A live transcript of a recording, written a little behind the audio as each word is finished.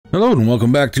Hello and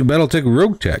welcome back to Battletech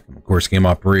Roguetech. Of course, game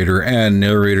operator and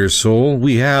narrator Soul.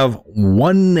 We have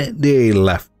 1 day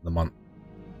left in the month.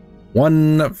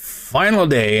 One final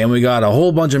day, and we got a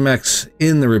whole bunch of mechs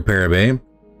in the repair bay.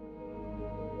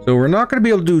 So we're not going to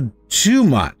be able to do too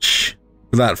much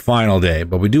for that final day,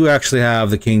 but we do actually have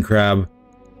the King Crab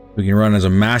we can run as a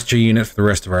master unit for the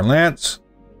rest of our lance.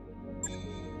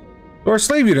 So our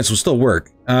slave units will still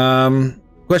work.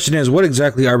 Question is, what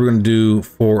exactly are we going to do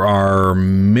for our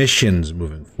missions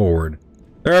moving forward?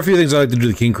 There are a few things I like to do to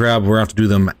the King Crab. We're going to have to do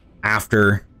them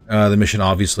after the mission,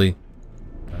 obviously.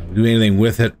 Do anything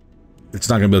with it, it's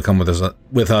not going to be able to come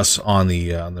with us on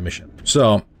the mission.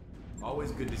 So,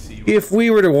 always good to see you. If we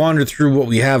were to wander through what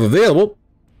we have available,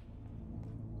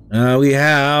 we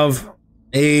have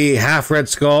a half red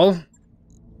skull.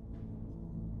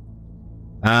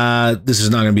 This is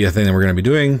not going to be a thing that we're going to be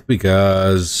doing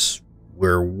because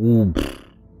we're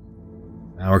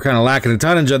kind of lacking a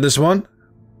tonnage on this one,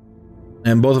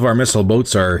 and both of our missile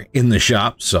boats are in the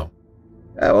shop, so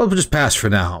we'll just pass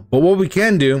for now. But what we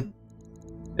can do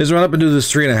is run up and do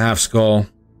this 3.5 skull,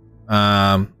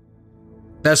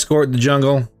 escort the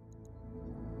jungle.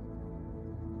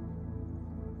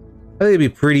 I think it'd be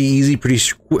pretty easy,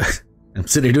 I'm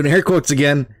sitting here doing air quotes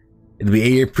again. It'd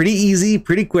be pretty easy,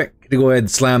 pretty quick to go ahead and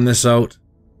slam this out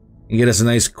and get us a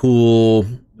nice, cool.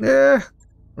 What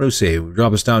do we say? We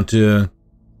drop us down to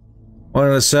 1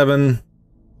 out of 7.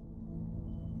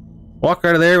 Walk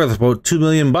out of there with about $2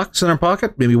 million in our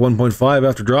pocket, maybe 1.5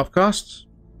 after drop costs.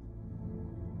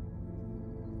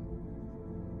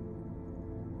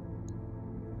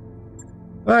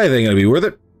 I think it'll be worth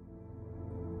it.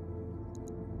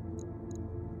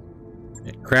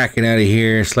 Kraken out of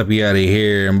here, Slippy out of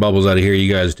here, and Bubbles out of here.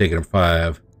 You guys are taking a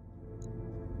 5.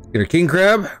 Get our King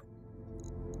Crab.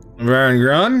 Baron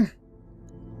Grun.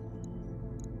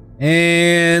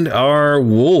 And our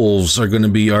wolves are going to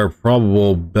be our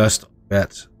probable best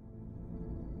bet.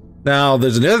 Now,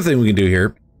 there's another thing we can do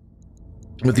here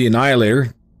with the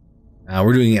Annihilator.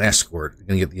 We're doing an escort. We're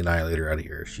going to get the Annihilator out of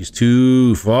here. She's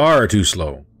too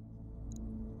slow.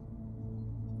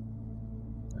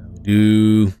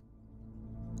 Do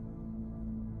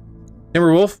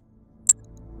Timberwolf.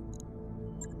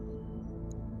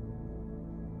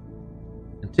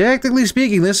 And technically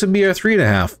speaking, this would be our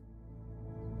 3.5.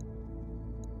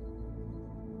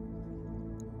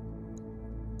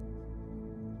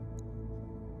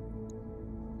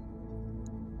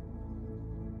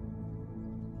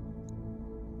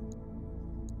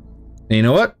 And you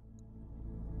know what?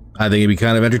 I think it'd be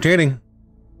kind of entertaining.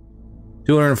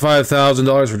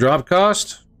 $205,000 for drop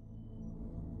cost.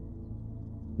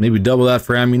 Maybe double that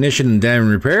for ammunition and damn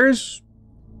repairs.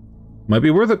 Might be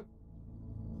worth it.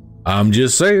 I'm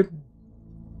just saying.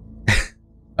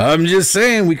 I'm just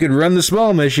saying we could run the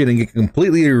small mission and get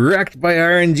completely wrecked by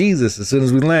RNGesus as soon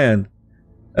as we land.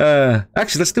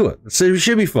 Actually, let's do it. It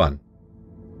should be fun.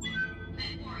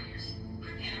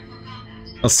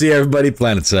 I'll see everybody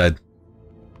planetside.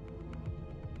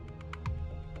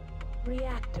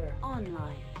 Reactor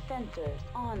online. Sensors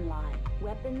online.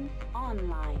 Weapons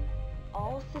online.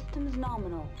 All systems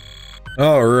nominal.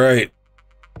 All right.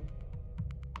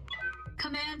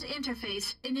 Command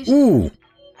interface initiated. Ooh.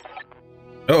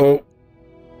 Uh-oh.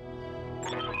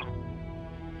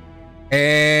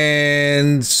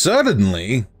 And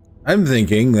suddenly, I'm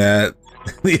thinking that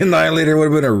the Annihilator would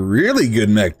have been a really good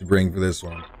mech to bring for this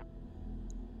one.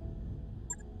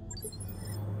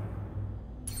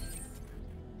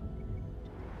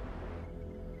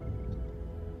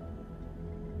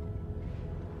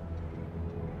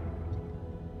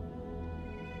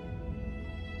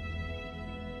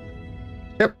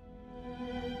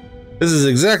 This is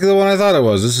exactly the one I thought it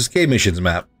was. This is K-Mission's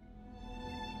map.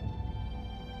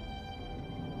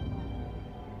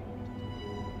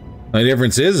 The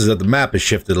difference is that the map is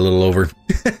shifted a little over.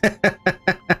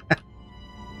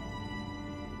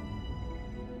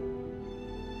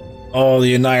 Oh,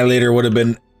 the Annihilator would have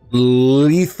been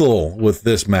lethal with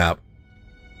this map.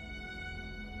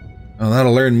 Oh,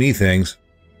 that'll learn me things.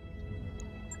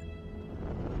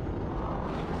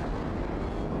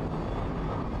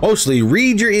 Mostly,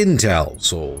 read your intel,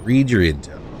 Soul. Read your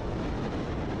intel.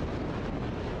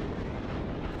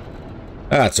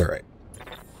 That's alright.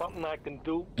 Something I can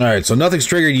do. Alright, so nothing's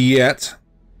triggered yet.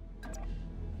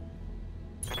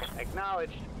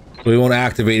 Acknowledged. So we won't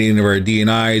activate any of our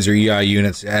DNIs or EI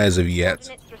units as of yet.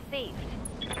 Units received.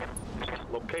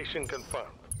 Location confirmed.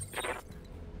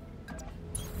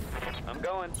 I'm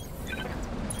going.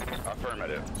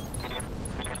 Affirmative.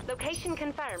 Location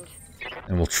confirmed.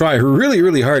 And we'll try really,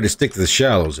 really hard to stick to the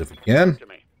shallows if we can.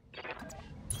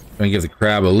 Try and give the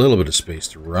crab a little bit of space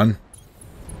to run.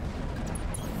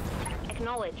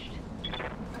 Acknowledged.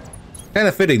 Kind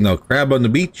of fitting though, crab on the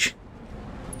beach.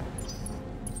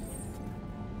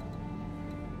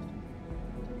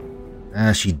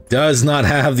 She does not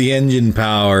have the engine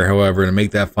power, however, to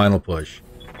make that final push.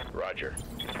 Roger.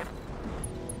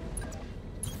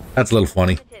 That's a little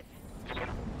funny.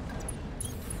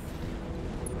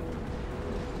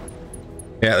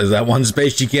 Yeah, there's that one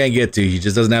space she can't get to. She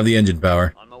just doesn't have the engine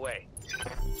power. On my way.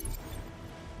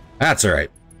 That's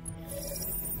alright.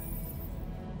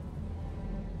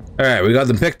 Alright, we got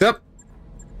them picked up.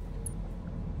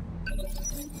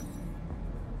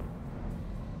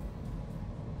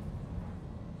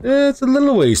 It's a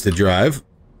little ways to drive.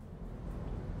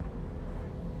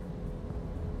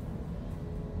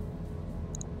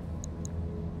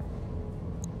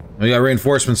 We got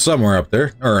reinforcements somewhere up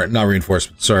there. Or, not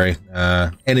reinforcements, sorry.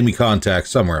 Enemy contact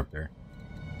somewhere up there.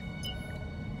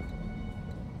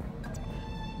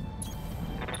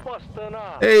 Busting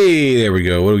up. Hey, there we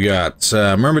go. What do we got?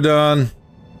 Myrmidon.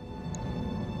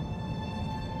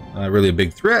 Not really a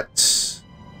big threat.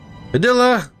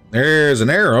 Padilla. There's an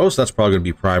arrow, so that's probably going to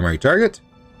be primary target.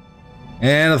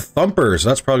 And a thumper, so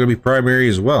that's probably going to be primary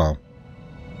as well.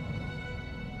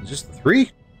 Is this the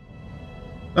 3?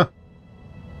 Huh.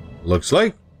 Looks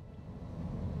like.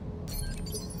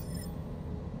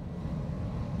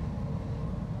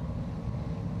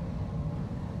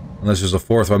 Unless there's a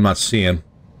 4th I'm not seeing.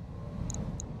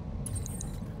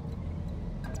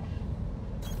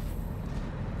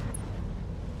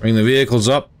 Bring the vehicles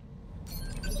up.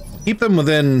 Keep them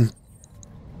within,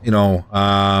 you know,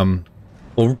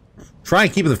 we'll try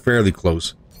and keep them fairly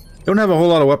close. Don't have a whole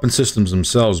lot of weapon systems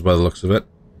themselves by the looks of it.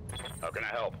 How can I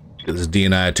help? Get this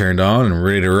DNI turned on and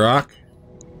ready to rock.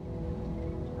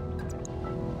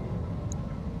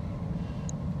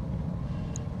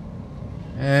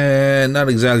 And not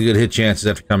exactly good hit chances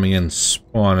after coming in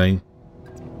spawning.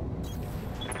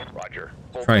 Roger.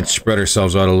 Try and spread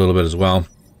ourselves out a little bit as well.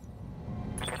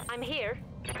 I'm here.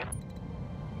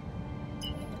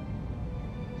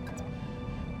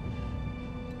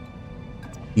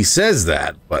 He says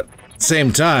that, but at the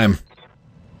same time,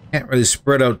 can't really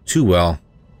spread out too well.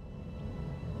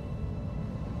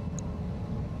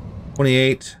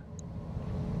 28.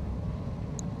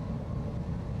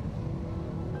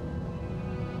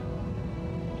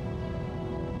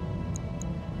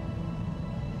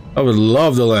 I would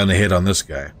love to land a hit on this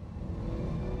guy.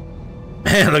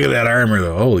 Man, look at that armor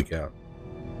though. Holy cow.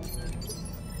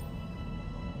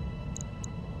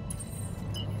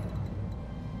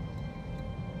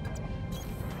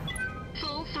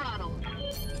 Full throttle.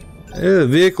 Yeah, the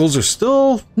vehicles are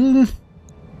still...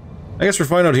 I guess we'll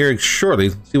find out here shortly.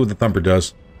 See what the thumper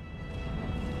does.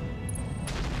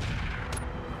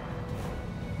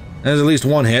 There's at least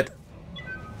one hit.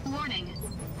 Warning.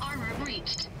 Armor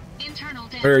breached. Internal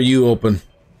damage. Where are you open?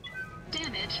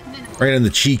 Damage minimal. Right in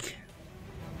the cheek.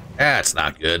 That's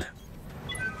not good.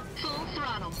 Full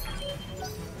throttle.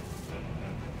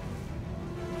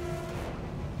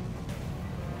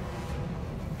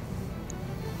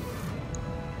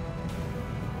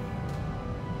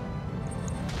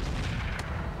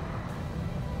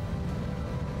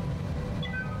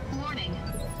 Warning.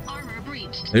 Armor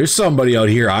breached. There's somebody out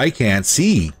here I can't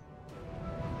see.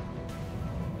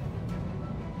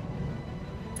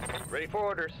 Ready for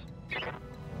orders.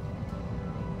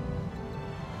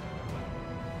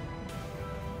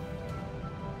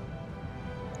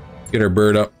 Get our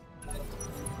bird up.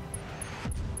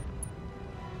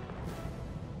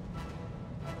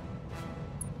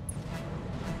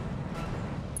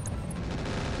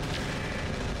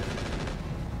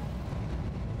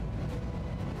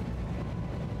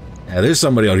 Yeah, there's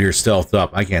somebody out here stealthed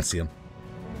up. I can't see him.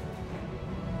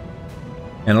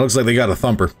 And it looks like they got a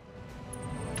thumper.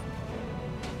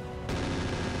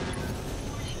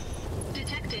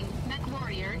 Detecting mech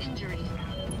warrior injury.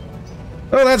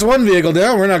 Oh, that's one vehicle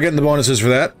down. We're not getting the bonuses for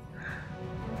that.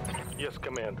 Yes,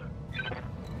 Commander.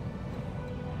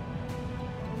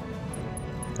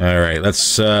 All right,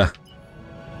 let's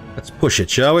push it,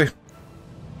 shall we?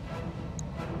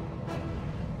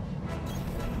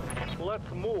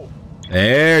 Let's move.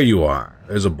 There you are.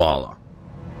 There's a baller.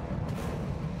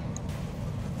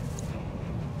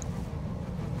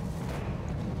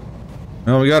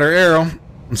 Well, we got our arrow.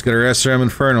 Let's get our SRM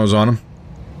Infernos on him.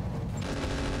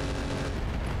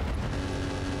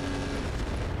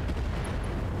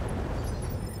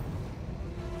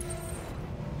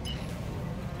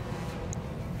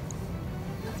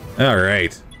 All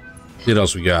right. What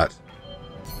else we got?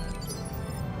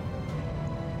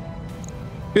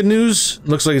 Good news.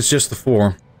 Looks like it's just the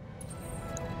 4.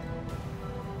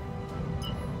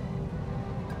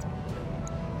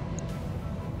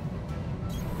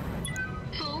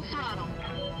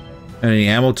 Any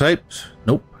ammo types?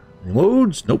 Nope. Any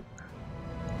modes? Nope.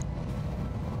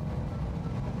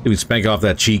 Maybe spank off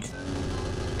that cheek.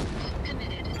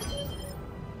 Committed.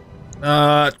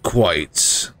 Not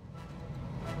quite.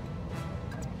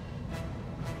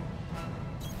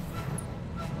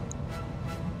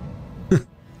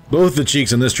 Both the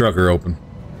cheeks in this truck are open.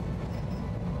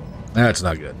 That's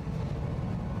not good.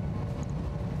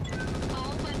 All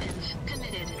weapons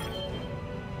committed.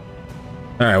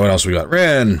 Alright, what else we got?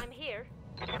 Ren! I'm here.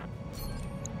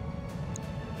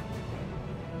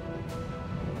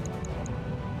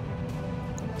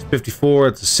 It's 54,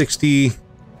 it's a 60.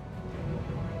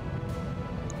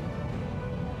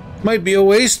 Might be a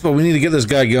waste, but we need to get this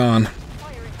guy gone.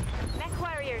 Firing. Mech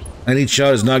warriors. And each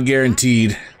shot is not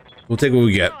guaranteed. We'll take what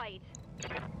we get. Right.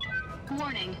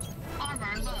 Warning.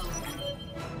 Armor low.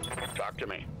 Talk to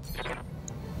me.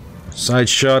 Side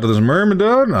shot of this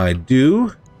Myrmidon, I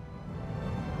do.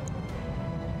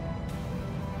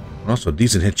 Also, a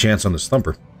decent hit chance on this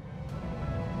Thumper.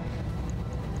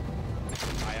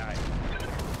 Aye, aye.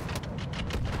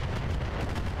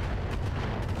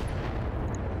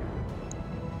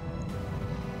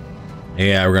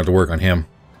 Yeah, we're gonna have to work on him.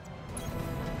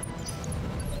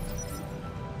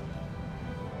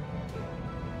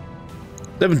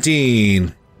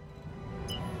 $17.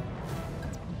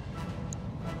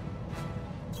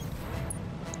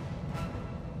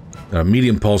 Got a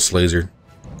medium pulse laser.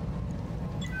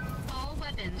 All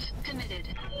weapons committed.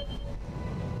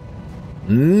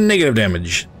 Negative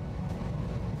damage.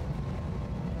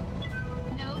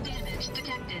 No damage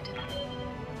detected.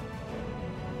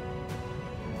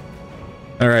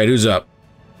 Alright, who's up?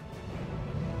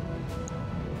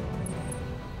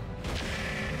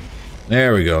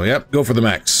 There we go. Yep, go for the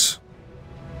mechs.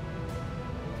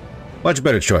 Much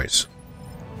better choice.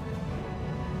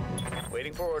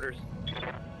 Waiting for orders.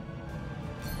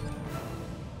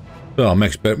 Well,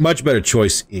 much better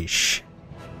choice-ish.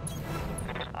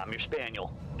 I'm your spaniel.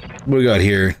 What do we got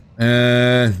here?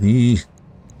 Not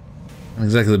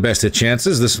exactly the best hit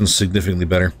chances. This one's significantly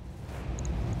better.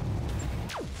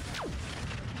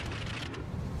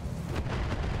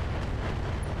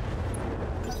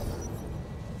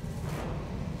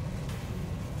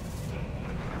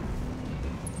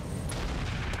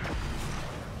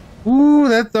 Ooh,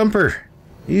 that Thumper.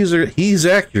 He's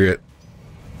accurate.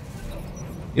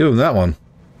 Give him that one.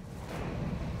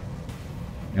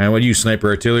 And what are you, Sniper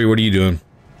Artillery? What are you doing?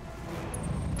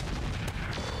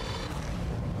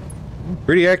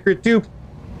 Pretty accurate, too.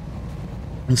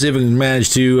 Let's see if we can manage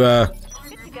to Armor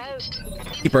Good to go.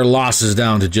 breached. keep our losses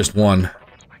down to just one.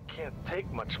 I can't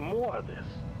take much more of this.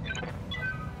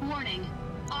 Warning.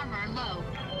 Armor low.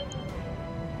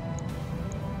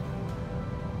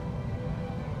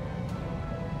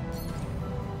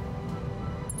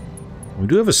 We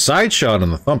do have a side shot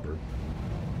on the Thumper.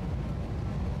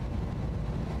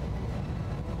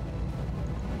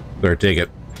 Better take it.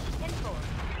 10-4.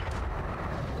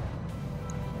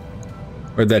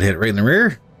 Where'd that hit? Right in the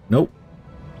rear? Nope.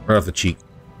 Right off the cheek.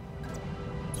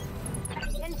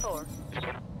 10-4.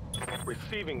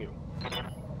 Receiving you.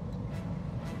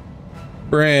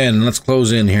 Bran, let's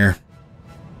close in here.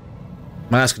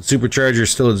 Mask and supercharger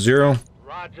still at 0.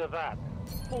 Roger that.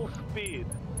 Full speed.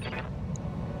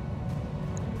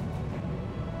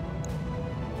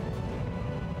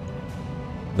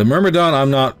 The Myrmidon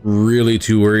I'm not really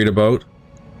too worried about.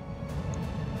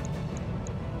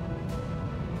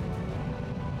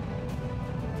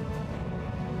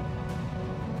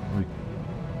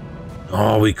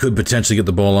 Oh, we could potentially get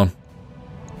the Bola.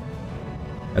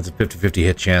 That's a 50-50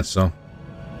 hit chance, so.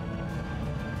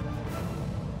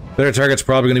 Better target's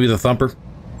probably going to be the Thumper.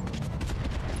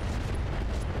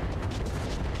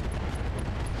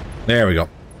 There we go.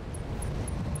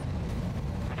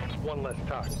 One less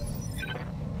target.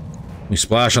 We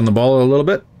splash on the ball a little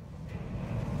bit.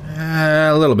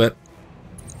 A little bit.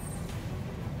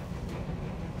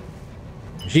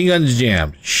 Machine gun's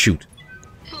jammed. Shoot.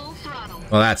 Full throttle.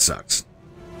 Well, that sucks.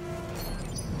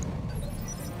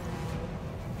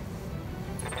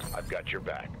 I've got your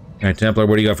back. All right, Templar,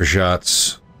 what do you got for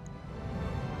shots?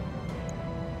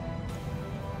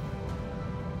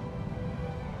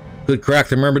 Could crack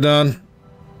the Myrmidon.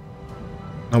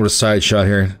 How about a side shot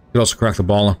here? Could also crack the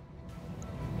Bala.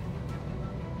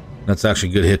 That's actually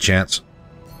a good hit chance.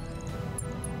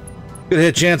 Good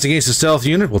hit chance against the stealth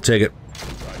unit. We'll take it.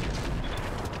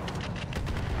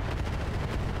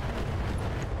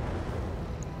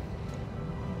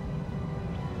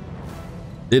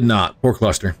 Did not. Poor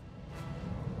cluster.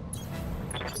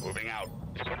 Moving out.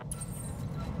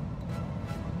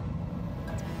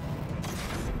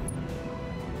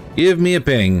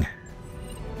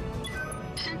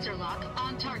 Sensor lock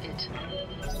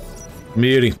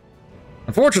Beauty.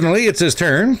 Unfortunately, it's his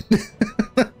turn.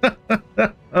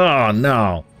 Oh,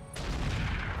 no.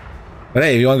 But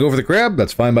hey, if you want to go for the crab,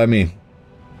 that's fine by me.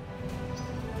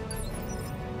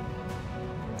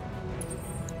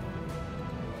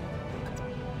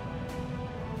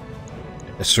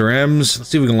 SRMs. Let's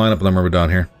see if we can line up with them over down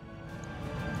here.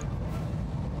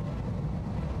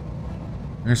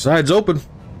 Their side's open.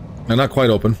 They're not quite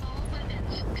open.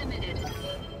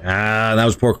 Ah, that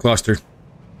was poor cluster.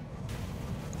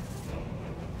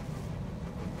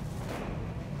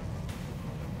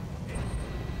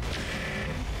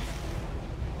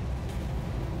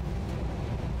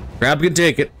 Crab can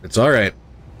take it. It's all right.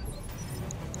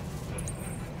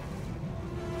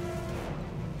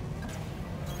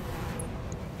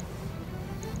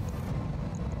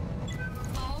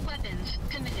 All weapons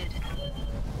committed.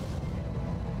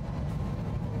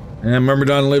 And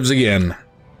Myrmidon lives again.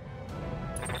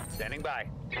 Standing by.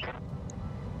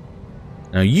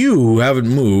 Now you haven't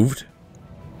moved.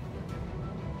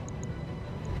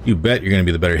 You bet you're going to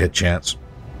be the better hit chance.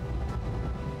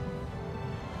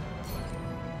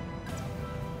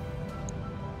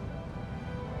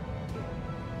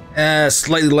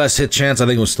 Slightly less hit chance. I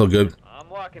think we'll still good. I'm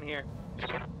walking here.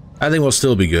 I think we'll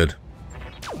still be good.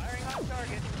 Firing on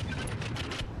target.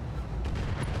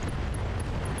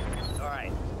 All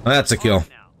right. That's a kill.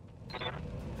 Now.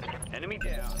 Enemy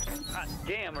down. Hot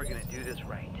damn, we're gonna do this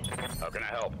right. How can I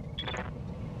help?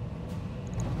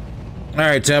 All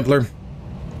right, Templar.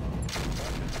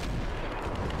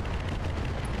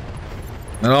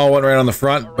 It all went right on the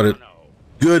front, but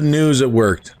good news, it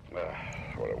worked.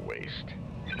 What a waste.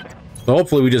 So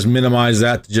hopefully we just minimize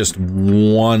that to just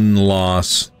one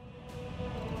loss.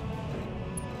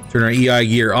 Turn our EI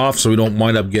gear off so we don't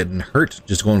wind up getting hurt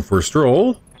just going for a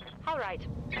stroll. All right.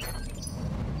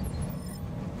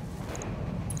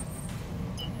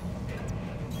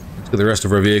 Let's get the rest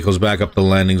of our vehicles back up to the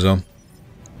landing zone.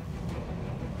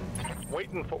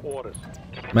 Waiting for orders.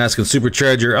 Mask and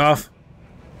supercharger off.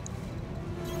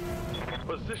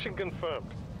 Position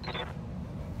confirmed.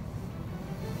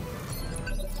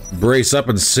 Brace up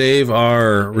and save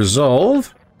our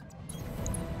resolve.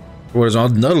 What is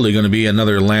undoubtedly going to be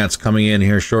another lance coming in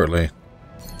here shortly.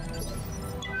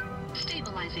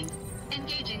 Stabilizing.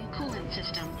 Engaging coolant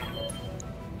system.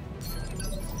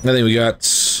 I think we got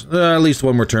at least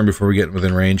one more turn before we get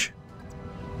within range.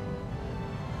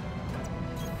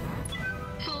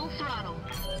 Full throttle.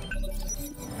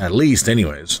 At least,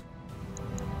 anyways.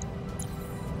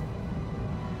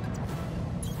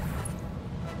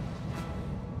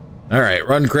 Alright,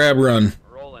 run, crab, run.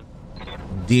 Rolling.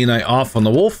 D&I off on the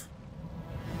wolf.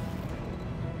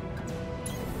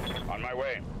 On my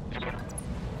way.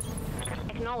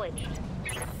 Acknowledged.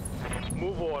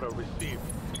 Move order received.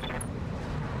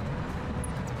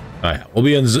 Alright, we'll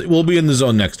be in the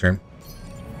zone next turn.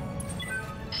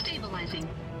 Stabilizing.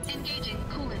 Engaging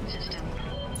coolant system.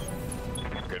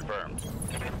 Confirmed.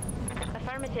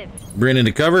 Affirmative. Bring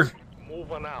into cover.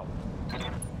 Moving out.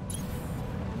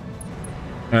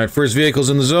 Alright, first vehicle's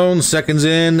in the zone, second's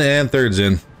in, and third's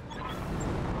in.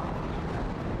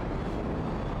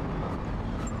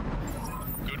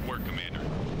 Good work, Commander.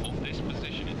 Hold this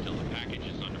position until the package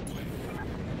is underway.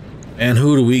 And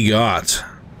who do we got?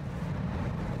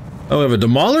 Oh, we have a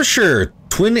Demolisher.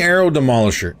 Twin Arrow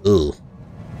Demolisher. Ugh.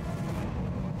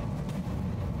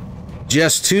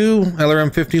 GS2,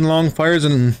 LRM-15 long fires,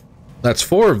 and that's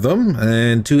 4 of them.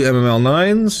 And 2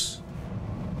 MML-9s.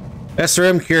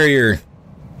 SRM carrier.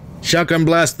 Shotgun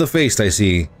blast to the face, I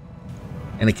see.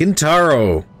 And a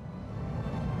Kintaro.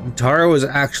 Kintaro is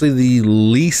actually the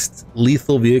least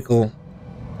lethal vehicle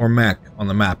or mech on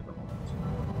the map.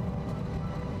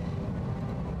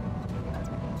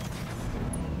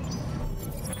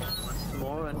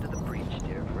 More under the breach,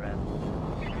 dear friend.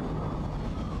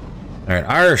 Alright,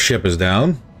 our ship is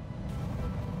down.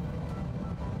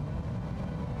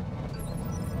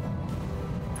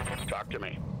 Talk to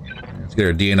me. Let's get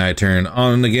our D&I turn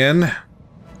on again.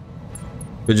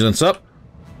 Vigilance up.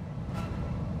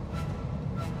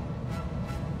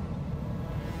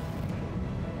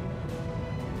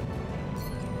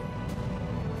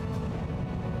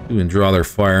 You can draw their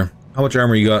fire. How much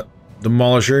armor you got?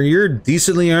 Demolisher, you're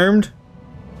decently armed.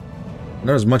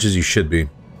 Not as much as you should be.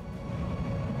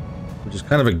 Which is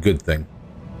kind of a good thing.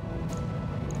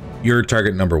 You're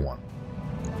target number 1.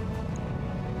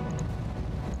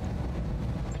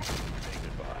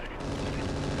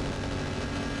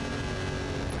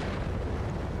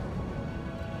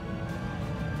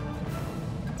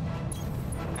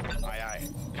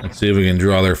 Let's see if we can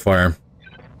draw their fire.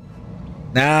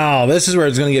 Now, this is where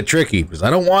it's going to get tricky, because I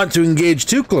don't want to engage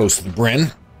too close to the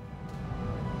Bren.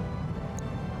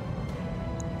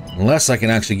 Unless I can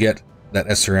actually get that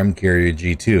SRM carrier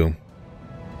G2.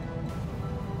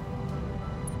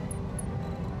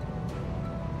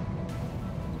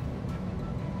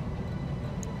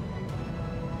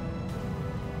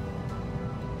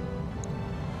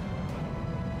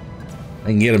 I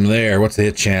can get him there. What's the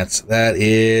hit chance? That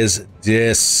is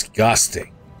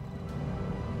disgusting.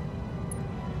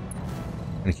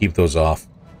 I'm gonna keep those off.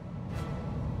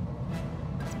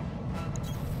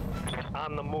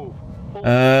 On the move.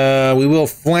 We will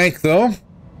flank though.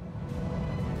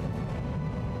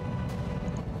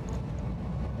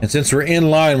 And since we're in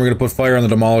line, we're gonna put fire on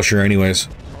the demolisher anyways.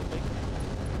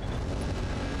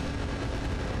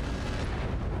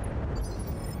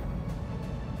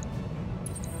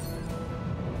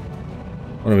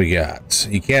 What do we got?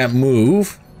 You can't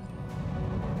move.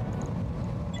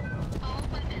 All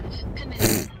weapons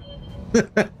committed.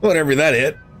 Whatever that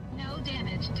hit. No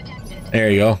damage detected. There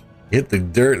you go. Hit the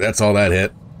dirt. That's all that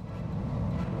hit.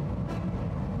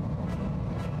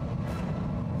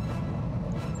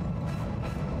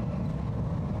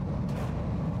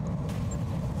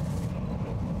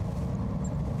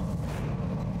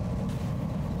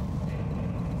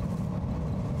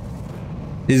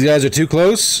 These guys are too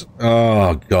close.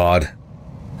 Oh, God.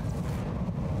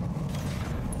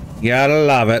 Gotta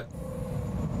love it.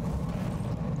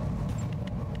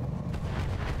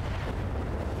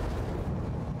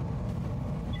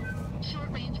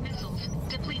 Short-range missiles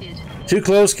depleted. Too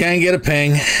close, can't get a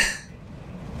ping.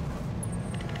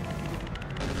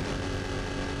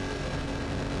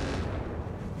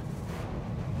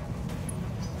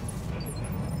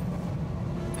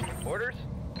 Orders?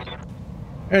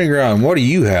 Hey, Ground, what do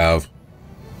you have?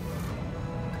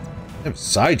 I have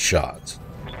side shots.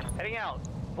 Heading out.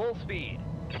 Full speed.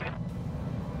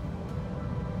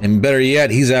 And better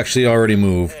yet, he's actually already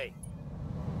moved. Hey.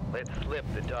 Let's slip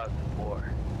the dogs of war.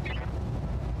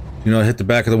 Do not hit the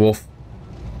back of the wolf.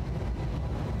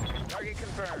 Target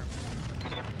confirmed.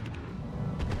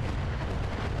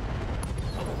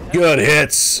 Good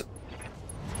hits.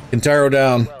 Kintaro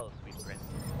down. Well, sweet prince.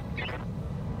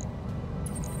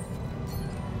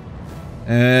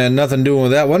 And nothing doing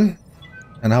with that one.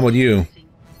 And how about you?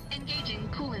 Engaging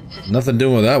coolant system. Nothing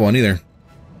doing with that one either.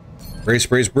 Brace,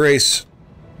 brace, brace.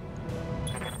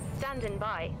 Standing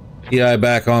by. EI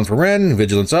back on for Ren.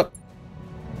 Vigilance up.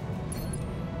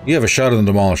 You have a shot on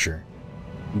the demolisher.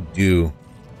 You do.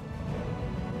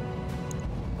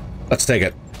 Let's take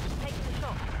it. Taking the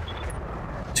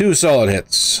shot. 2 solid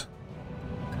hits.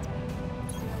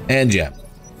 And gem.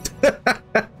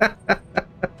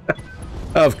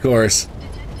 Of course.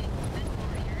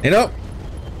 You know,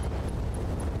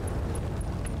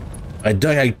 I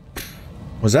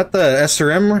was that the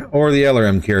SRM or the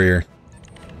LRM carrier?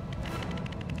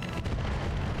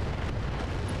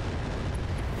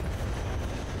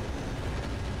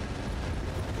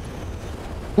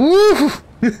 Woo!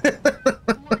 Warning.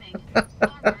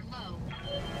 Armor low.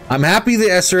 I'm happy the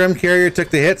SRM carrier took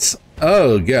the hits.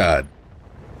 Oh, God.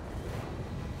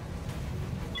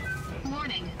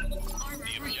 Warning. Armor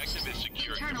breached.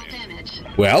 Internal damage.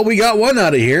 Well, we got one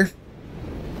out of here.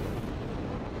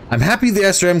 I'm happy the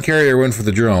SRM carrier went for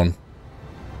the drone.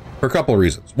 For a couple of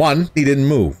reasons. One, he didn't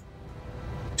move.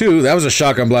 2, that was a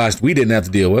shotgun blast we didn't have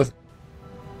to deal with.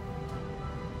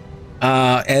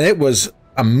 And it was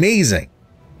amazing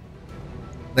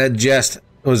that Jest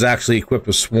was actually equipped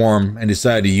with Swarm and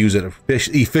decided to use it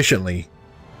efficiently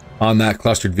on that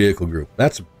clustered vehicle group.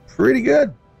 That's pretty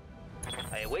good.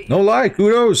 I await No lie,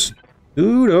 kudos.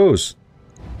 Kudos.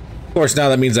 Of course, now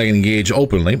that means I can engage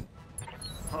openly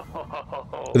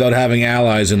without having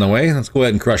allies in the way. Let's go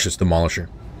ahead and crush this demolisher.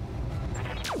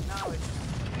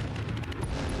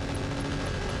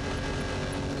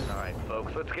 Alright,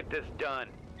 folks, let's get this done.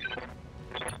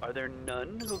 Are there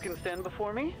none who can stand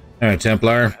before me? All right,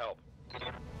 Templar. Help.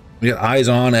 We got eyes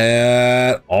on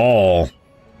at all.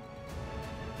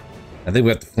 I think we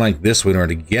have to flank this way in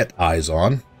order to get eyes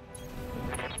on.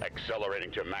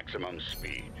 Accelerating to maximum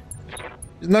speed.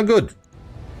 It's not good.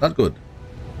 Not good.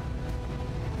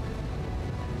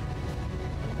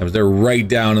 They're right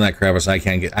down in that crevice. I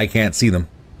can't see them.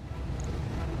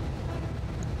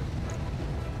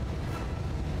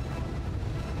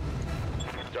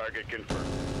 Target confirmed.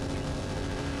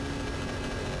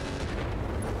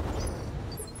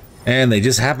 And they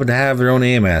just happen to have their own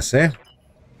AMS, eh?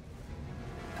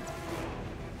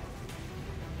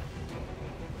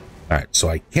 Alright, so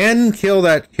I can kill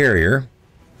that carrier.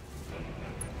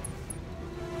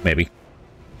 Maybe.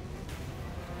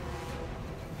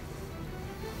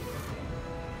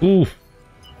 Ooh.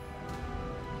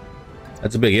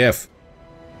 That's a big if.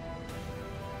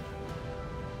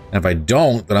 And if I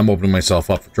don't, then I'm opening myself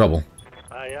up for trouble.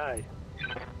 Aye, aye.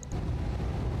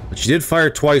 But she did fire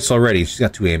twice already. She's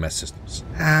got 2 AMS systems.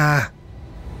 Ah.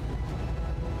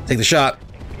 Take the shot.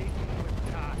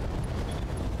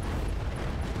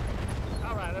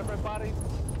 All right, everybody,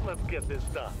 let's get this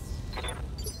done.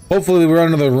 Hopefully we're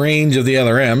under the range of the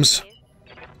other M's.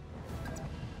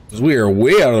 Because we are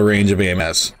way out of the range of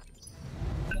AMS.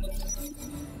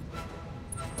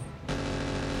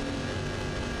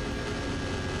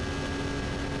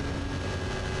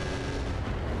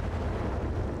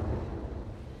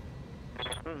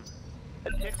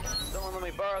 Someone let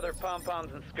me borrow their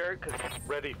pom-poms and skirt, cause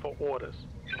Ready for orders.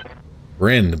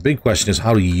 Bryn, the big question is,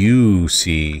 how do you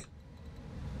see?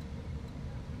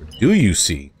 Or do you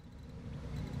see?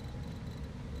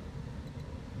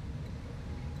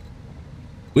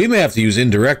 We may have to use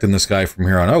indirect in this guy from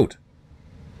here on out.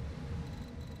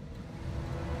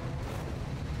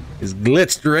 He's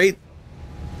glitched right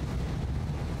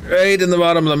in the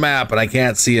bottom of the map, and I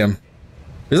can't see him.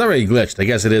 He's not really glitched. I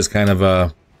guess it is kind of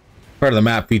a part of the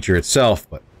map feature itself,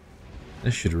 but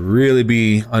this should really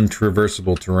be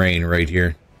untraversable terrain right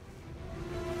here.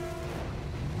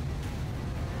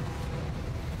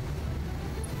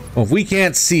 Well, if we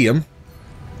can't see him,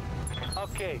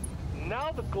 Okay,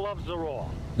 now the gloves are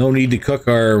off. no need to cook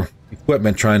our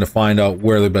equipment trying to find out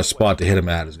where the best spot to hit him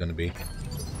at is going to be.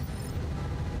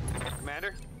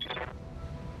 Commander?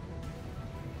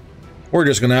 We're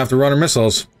just going to have to run our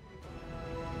missiles.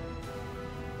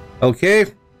 Okay?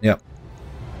 Yep.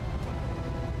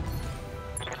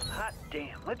 Hot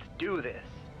damn, let's do this.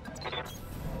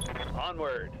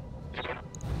 Onward.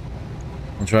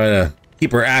 I'll try to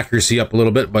keep our accuracy up a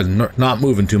little bit, but not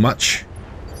moving too much.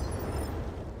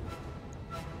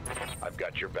 I've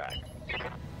got your back.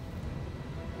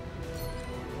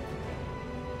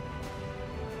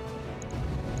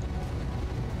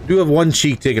 We do have one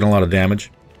cheek taking a lot of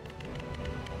damage.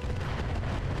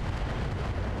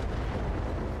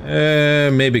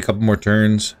 Maybe a couple more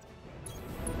turns.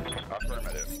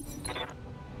 Affirmative.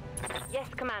 Yes,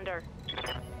 Commander.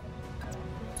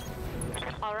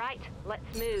 All right, let's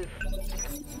move.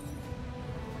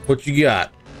 What you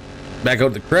got? Back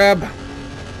out the crab.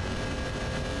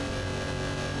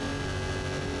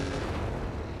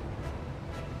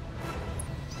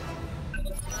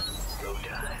 Go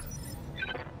time.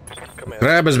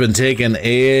 Crab has been taking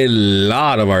a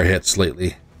lot of our hits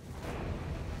lately.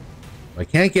 I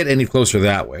can't get any closer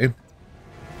that way.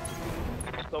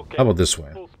 Okay. How about this way?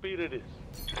 Full speed it is.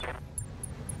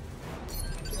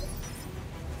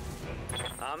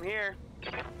 I'm here.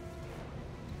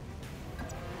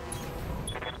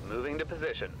 Moving to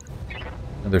position.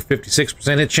 Another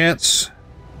 56% hit chance.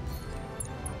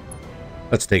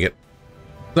 Let's take it.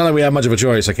 It's not like we have much of a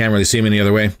choice. I can't really see him any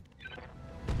other way.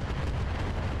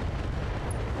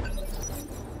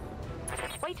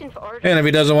 Waiting for orders. And if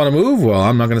he doesn't want to move, well,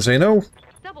 I'm not going to say no.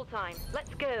 Double time.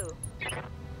 Let's go.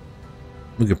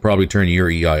 We could probably turn your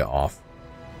EI off.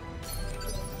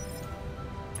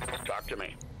 Talk to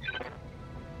me.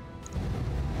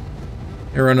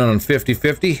 You're running on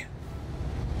 50-50.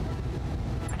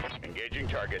 Engaging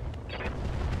target.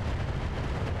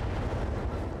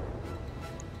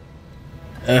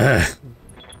 It's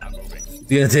I'm moving.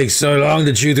 going to take so long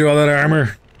to chew through all that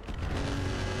armor.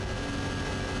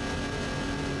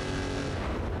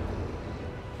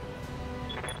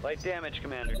 Light damage,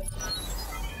 Commander.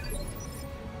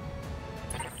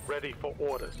 Ready for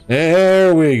orders.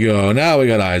 There we go. Now we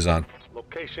got eyes on.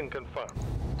 Location confirmed.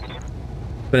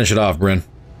 Finish it off, Bryn.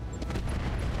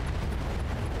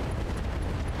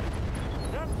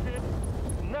 That's it.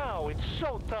 Now it's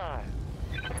showtime.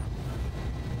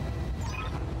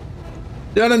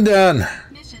 Done and done.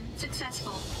 Mission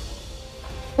successful.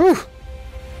 Whew.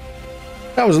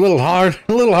 That was a little hard.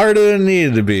 A little harder than it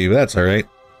needed to be, but that's alright.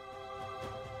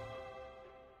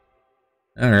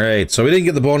 Alright, so we didn't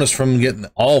get the bonus from getting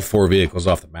all 4 vehicles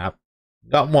off the map.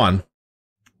 Got one.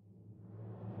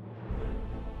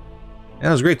 Yeah,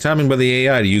 it was great timing by the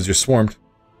AI to use their swarmed.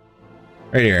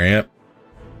 Right here, yep.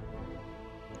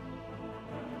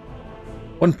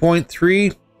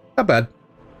 1.3, not bad.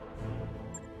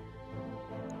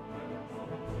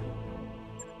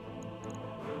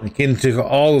 McKinnon took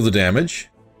all of the damage.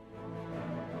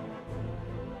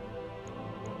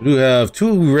 We do have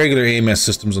 2 regular AMS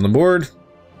systems on the board.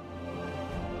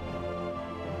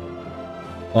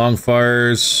 Long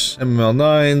fires,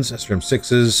 MML9s,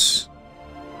 SRM6s,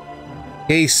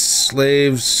 case,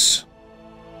 slaves,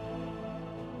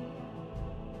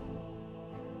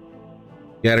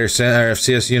 Gatter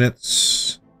RFCS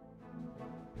units,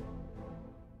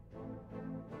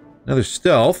 another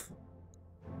stealth.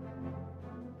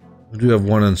 We do have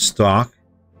one in stock.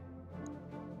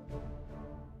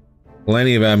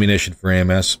 Plenty of ammunition for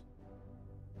AMS.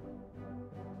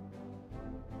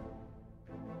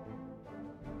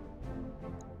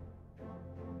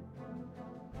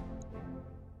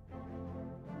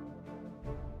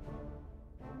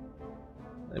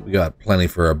 We got plenty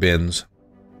for our bins.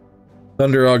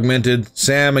 Thunder augmented.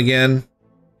 Sam again.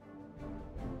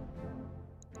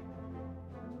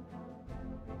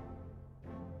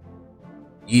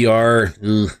 ER.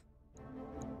 Ugh.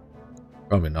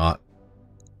 Probably not.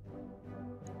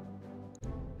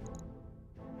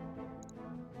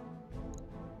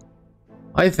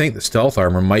 I think the stealth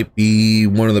armor might be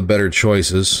one of the better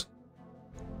choices.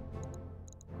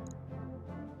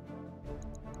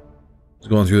 Just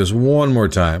going through this one more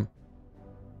time.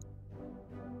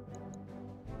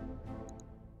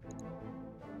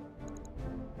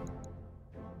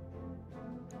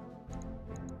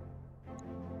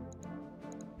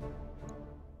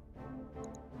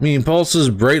 I mean,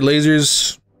 pulses, bright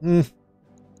lasers. There,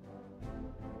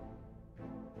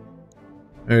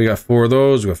 we got 4 of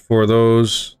those. We got 4 of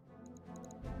those.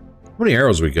 How many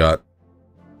arrows we got?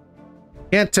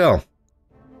 Can't tell.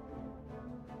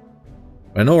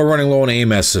 I know we're running low on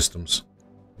AMS systems.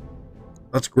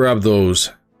 Let's grab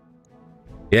those.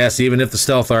 Yes, even if the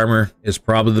stealth armor is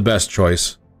probably the best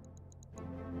choice.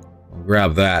 I'll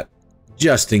grab that.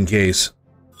 Just in case.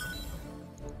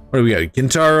 What do we got?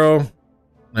 Kintaro.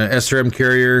 SRM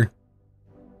carrier.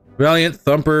 Valiant,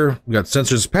 Thumper. We got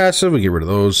sensors passive. We get rid of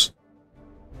those.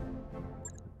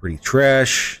 Pretty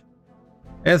trash.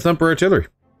 And Thumper artillery.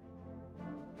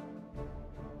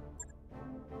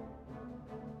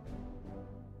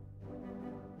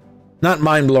 Not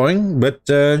mind-blowing, but,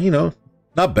 you know,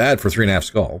 not bad for 3.5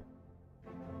 skull.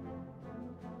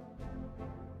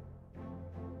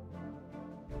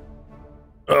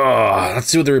 Oh, let's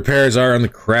see what the repairs are on the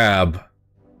crab.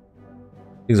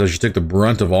 Seems like she took the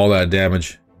brunt of all that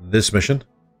damage this mission.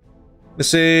 Let's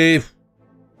say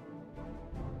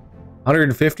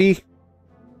 150.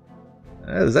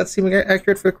 Does that seem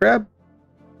accurate for the crab?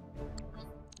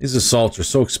 These assaults are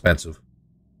so expensive.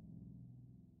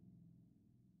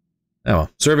 Now,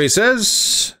 survey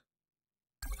says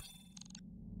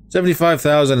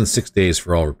 75,000 in 6 days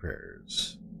for all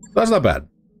repairs. That's not bad.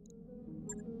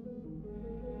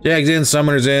 Jags in,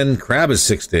 summoners in, crab is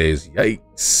 6 days.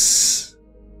 Yikes.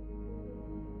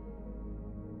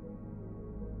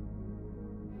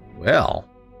 Well,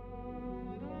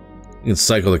 you can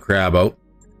cycle the crab out.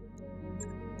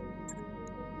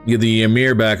 Get the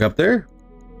Emir back up there.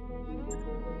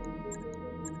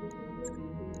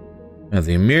 Have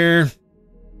the Emir.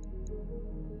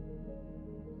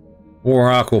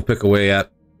 Warhawk will pick away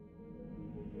at.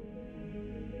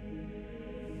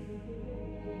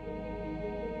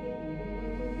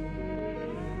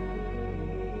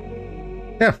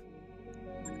 Yeah.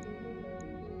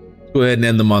 Let's go ahead and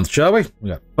end the month, shall we?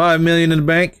 We got 5 million in the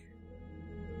bank.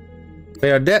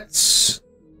 Pay our debts.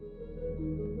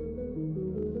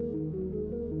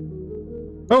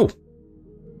 Oh.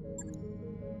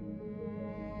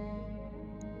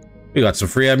 We got some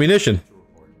free ammunition.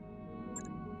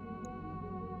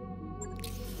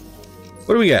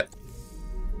 What do we get?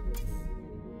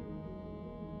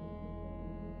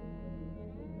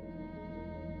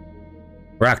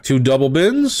 Rack 2 double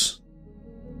bins.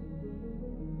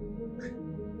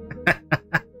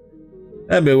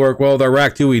 That may work well with our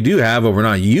Rack 2 we do have, but we're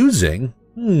not using.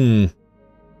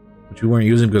 Which we weren't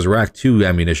using because Rack 2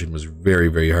 ammunition was very,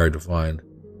 very hard to find.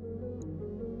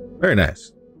 Very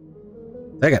nice.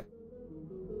 Take it.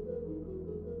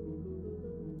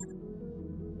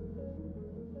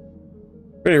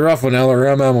 Pretty rough when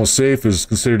LRM ammo safe is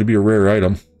considered to be a rare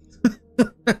item.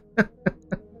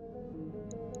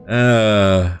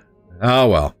 Oh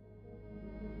well.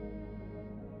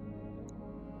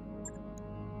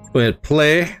 Go ahead,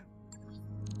 play.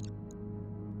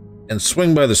 And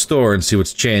swing by the store and see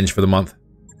what's changed for the month.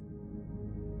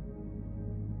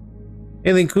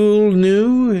 Anything cool,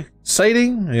 new,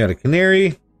 exciting? I got a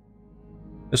canary.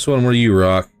 This one, what do you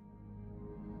rock?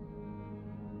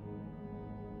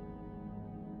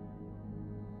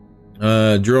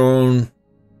 Drone,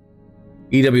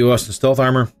 EWS and stealth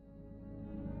armor,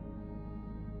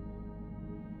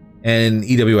 and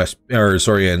EWS, or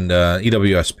sorry, and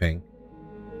EWS ping.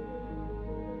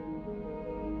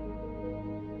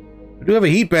 We do have a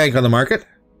heat bank on the market.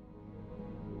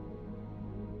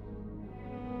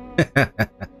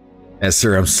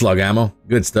 SRM slug ammo,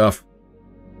 good stuff.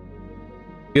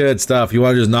 Good stuff. You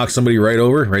want to just knock somebody right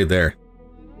over? Right there.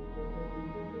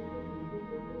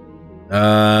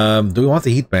 Do we want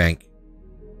the heat bank?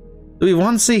 Do we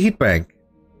want to see heat bank?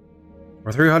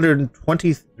 Or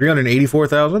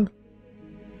 384,000?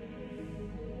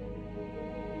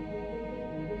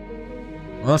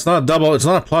 Well, it's not a double, it's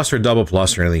not a plus or double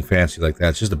plus or anything fancy like that.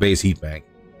 It's just a base heat bank.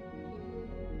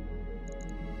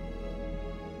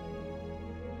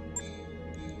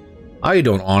 I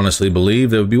don't honestly believe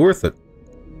that would be worth it.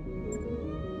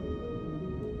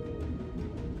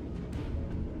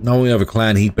 No, we have a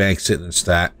clan heat bank sitting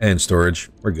in storage.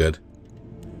 We're good.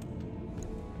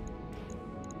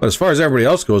 But as far as everybody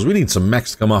else goes, we need some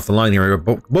mechs to come off the line here.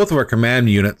 Both of our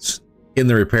command units in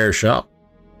the repair shop.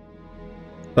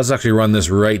 Let's actually run this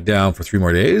right down for 3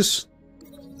 more days.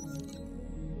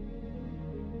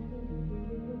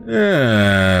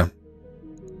 Yeah.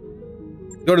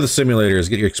 Go to the simulators,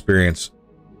 get your experience.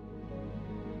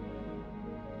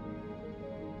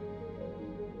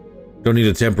 Don't need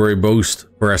a temporary boost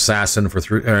for Assassin for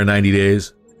 90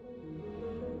 days.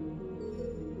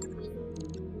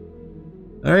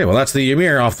 Alright, well that's the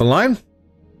Ymir off the line.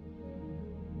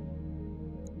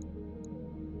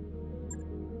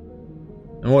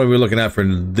 And what are we looking at for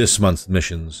this month's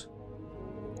missions?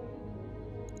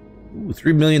 Ooh,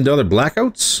 $3 million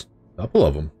blackouts? A couple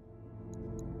of them.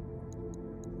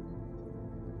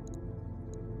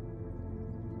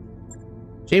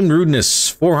 Shame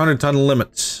rudeness, 400-ton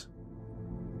limit.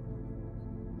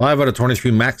 5 out of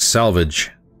 23 max salvage.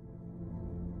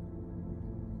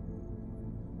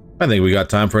 I think we got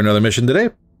time for another mission today.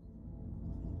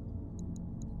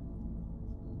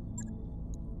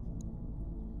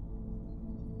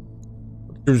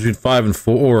 Between 5 and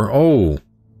 4. Oh,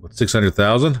 what,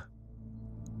 600,000?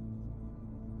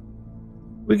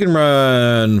 We can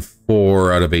run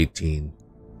 4 out of 18.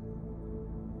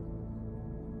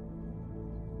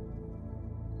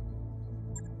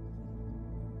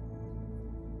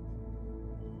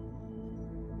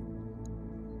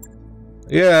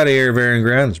 Get out of here, Baron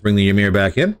Grand. Let's bring the Ymir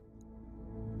back in.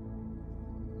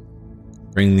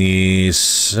 Bring the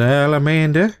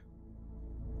Salamander.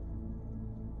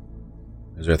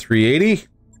 There's our 380.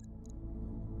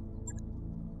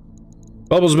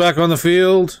 Bubbles back on the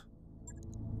field.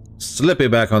 Slippy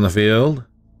back on the field.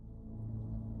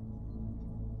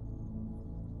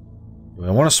 Do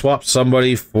I want to swap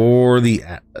somebody for the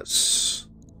Atlas?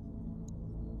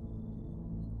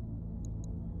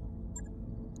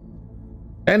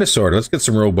 And a sword. Let's get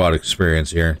some robot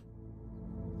experience here.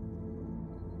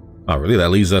 Oh, really? That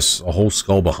leaves us a whole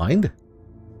skull behind?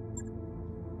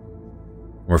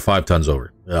 We're 5 tons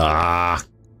over. Ah.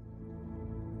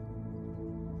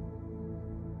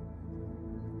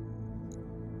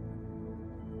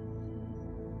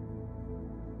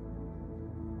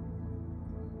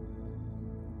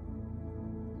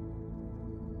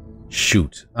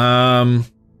 Shoot. Not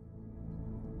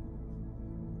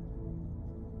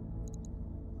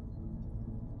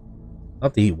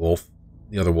the wolf.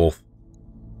 The other wolf.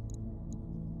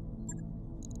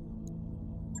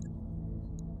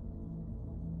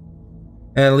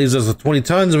 And it leaves us with 20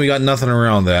 tons, and we got nothing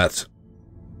around that.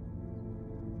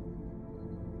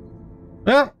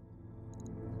 Well,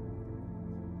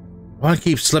 want to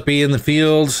keep Slippy in the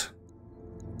field.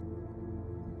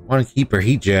 Want to keep our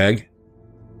heat jag.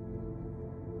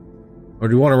 Or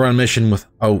do you want to run a mission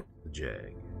without the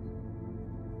jag?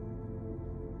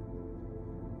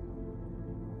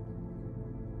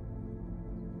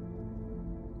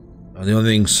 The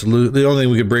only thing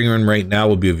we could bring her in right now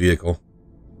would be a vehicle.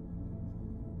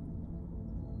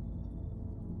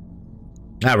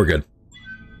 Ah, we're good.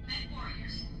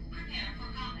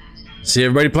 See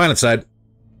everybody planet side.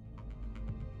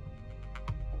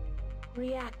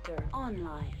 Reactor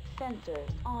online. Sensors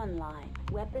online.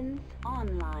 Weapons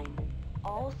online.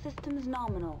 All systems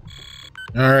nominal.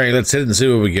 Alright, let's hit it and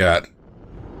see what we got.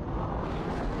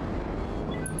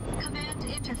 Command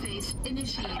interface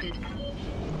initiated.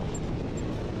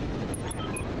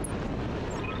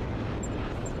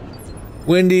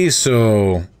 Windy,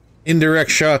 so indirect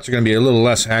shots are going to be a little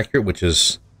less accurate, which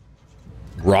is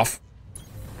rough.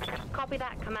 Copy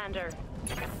that, Commander.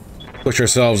 Push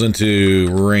ourselves into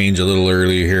range a little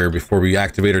earlier here before we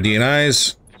activate our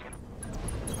DNIs.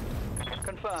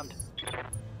 Confirmed.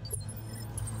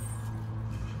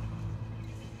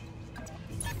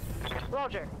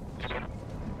 Roger.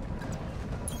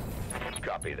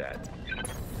 Copy that.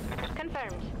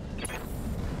 Confirmed.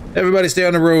 Everybody stay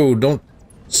on the road. Don't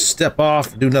step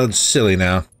off. Do nothing silly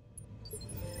now.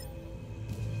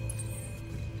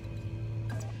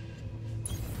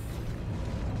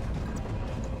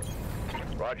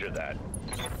 Roger that.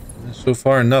 So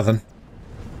far, nothing.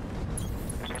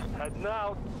 Heading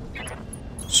out.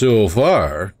 So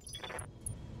far.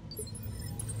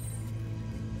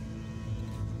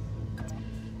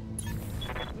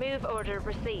 Move order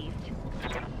received.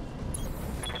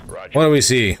 Roger. What do we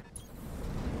see?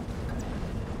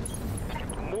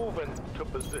 Moving to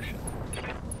position.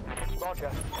 Roger.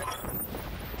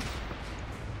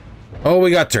 Oh,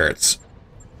 we got turrets.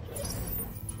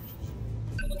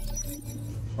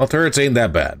 Well, turrets ain't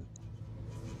that bad.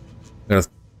 Got a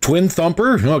twin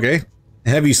thumper. Okay.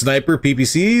 Heavy sniper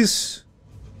PPCs.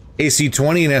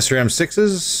 AC-20 and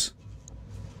SRM-6s.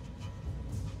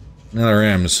 And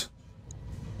LRMs.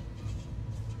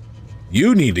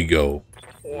 You need to go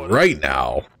right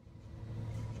now.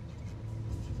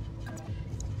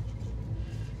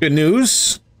 Good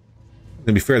news.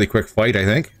 Gonna be a fairly quick fight, I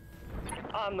think.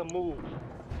 On the move.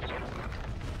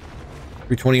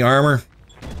 320 armor.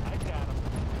 I got him.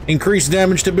 Increased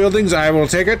damage to buildings. I will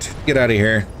take it. Get out of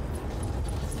here.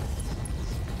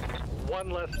 One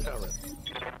less turret.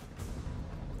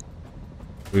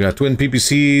 We got twin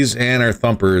PPCs and our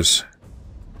thumpers.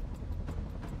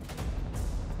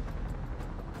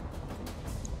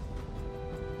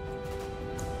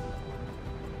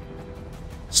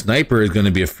 Sniper is going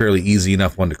to be a fairly easy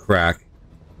enough one to crack.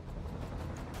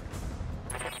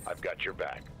 I've got your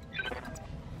back.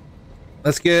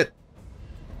 Let's get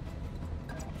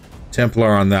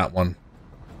Templar on that one.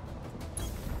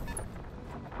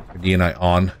 DNI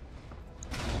on.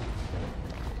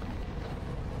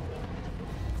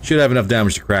 Should have enough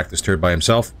damage to crack this turret by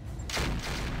himself.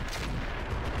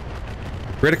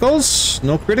 Criticals?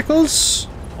 No criticals?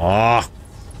 Aw.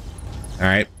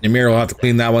 Alright, Emir will have to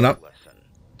clean that one up.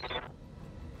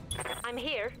 I'm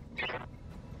here.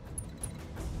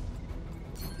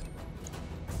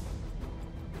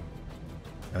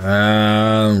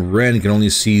 Ren can only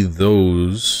see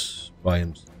those by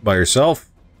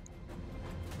herself.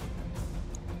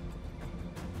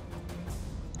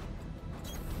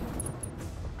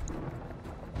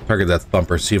 Target that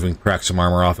thumper, see if we can crack some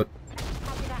armor off it.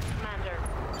 Copy that,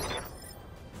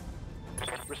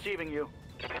 Commander. Receiving you.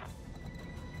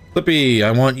 Flippy,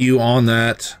 I want you on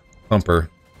that thumper.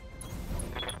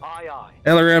 Aye, aye.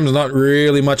 LRM's not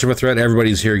really much of a threat.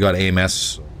 Everybody's here got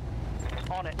AMS.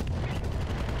 On it.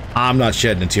 I'm not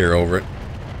shedding a tear over it.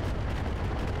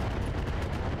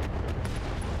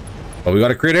 But we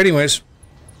got a crit anyways.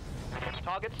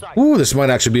 Target sight. Ooh, this might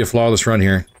actually be a flawless run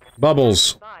here.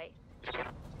 Bubbles. Bye.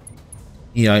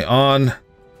 EI on.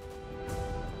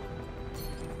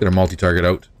 Get a multi-target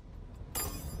out.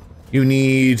 You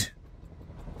need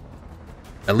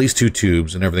at least 2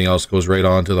 tubes, and everything else goes right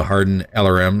on to the hardened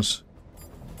LRMs.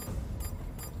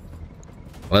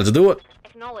 Let's do it.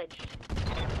 Acknowledged.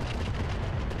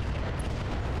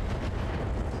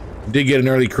 Did get an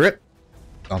early crit.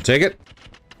 I'll take it.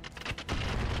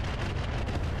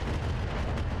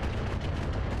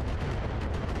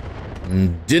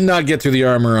 And did not get through the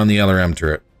armor on the LRM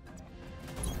turret.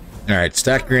 Alright,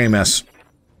 stack your AMS.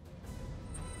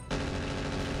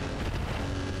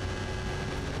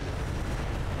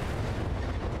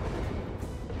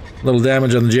 Little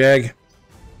damage on the Jag.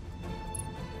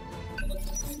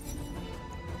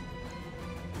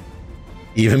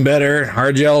 Even better,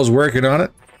 Hardgel is working on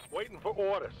it. Waiting for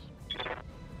orders.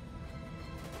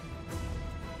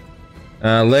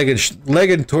 Leg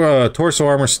and torso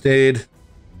armor stayed.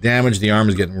 Damage, the arm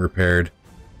is getting repaired.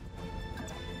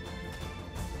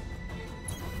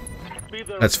 Be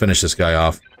there. Let's finish this guy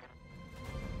off.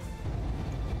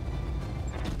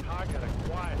 Target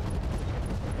acquired.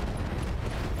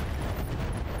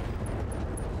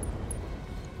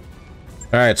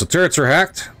 Alright, so turrets are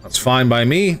hacked. That's fine by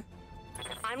me.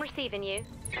 I'm receiving you.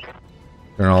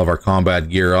 Turn all of our combat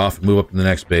gear off and move up to the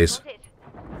next base. Got it.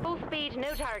 Full speed,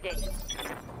 no target.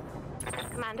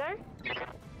 Commander?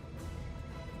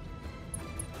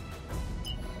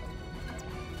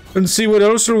 And see what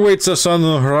else awaits us on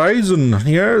the horizon.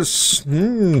 Yes. How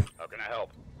can I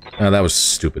help? Oh, that was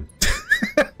stupid. Clear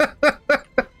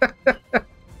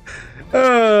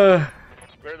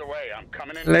the way. I'm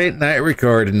coming in. Late night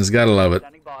recordings. Gotta love it.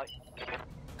 Standing by.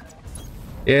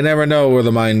 You never know where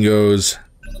the mind goes.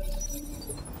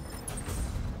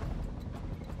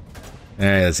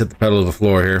 Alright, let's hit the pedal to the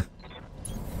floor here.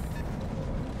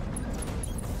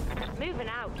 Moving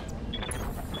out.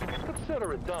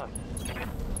 Consider it done.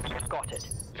 Got it.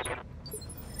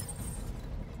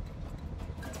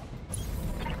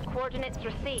 Coordinates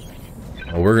received.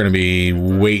 Well, we're gonna be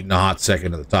waiting a hot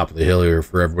second at the top of the hill here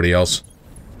for everybody else.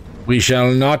 We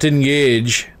shall not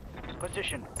engage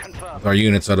Position confirmed. with our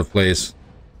units out of place.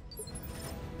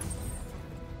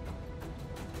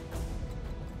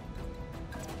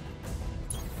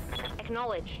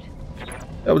 Acknowledged.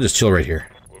 We'll just chill right here.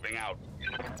 Moving out.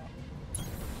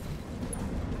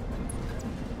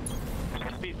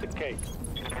 Piece of cake.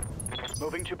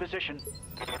 Moving to position.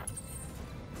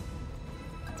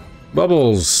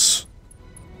 Bubbles.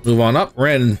 Move on up.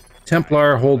 Ren.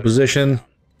 Templar, hold position.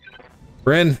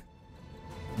 Ren.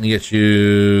 Let me get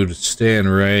you to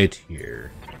stand right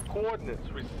here. Coordinates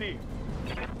received.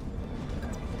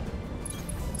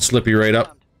 Slip you right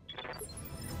up.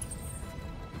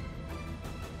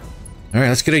 Alright,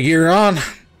 let's get a gear on.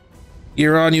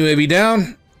 Gear on, UAV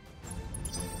down.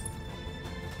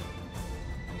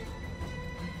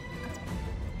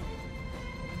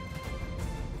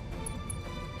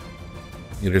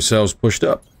 Get ourselves pushed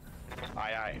up.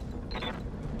 Aye, aye.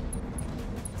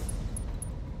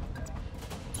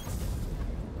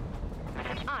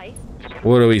 Aye.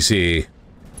 What do we see?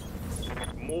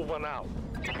 Moving out.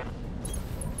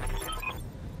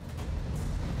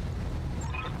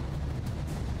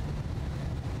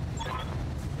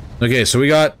 Okay, so we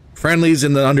got friendlies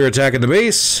in the under attack of the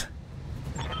base.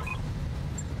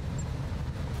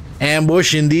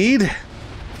 Ambush indeed.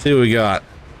 Let's see what we got.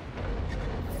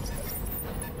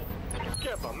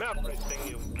 Give them everything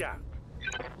you've got.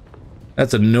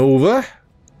 That's a Nova,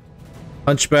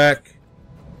 Hunchback,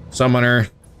 Summoner,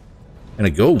 and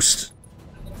a Ghost.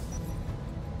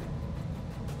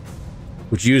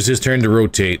 Which used his turn to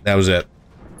rotate. That was it.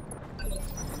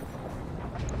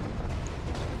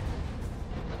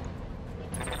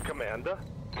 Commander.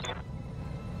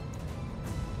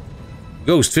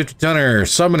 Ghost, 50-tonner,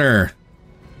 Summoner.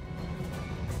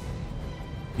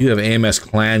 You have AMS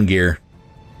clan gear.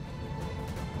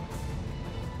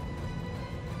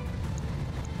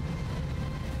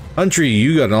 Country,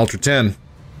 you got an Ultra 10.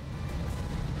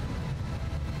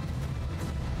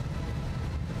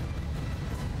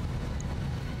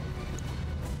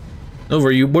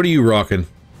 Over you, what are you rocking?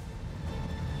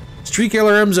 Streak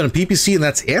LRMs and a PPC and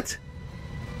that's it?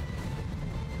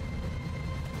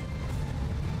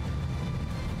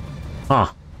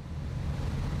 Huh.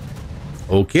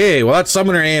 Okay, well that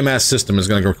Summoner AMS system is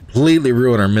going to completely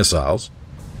ruin our missiles.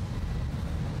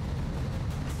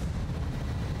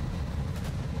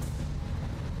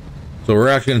 So we're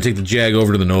actually going to take the Jag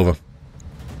over to the Nova.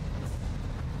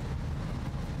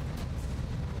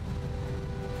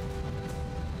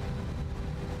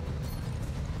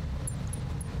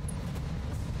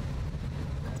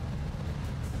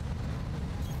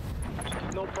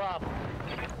 No problem.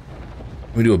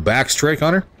 We do a back strike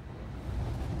on her.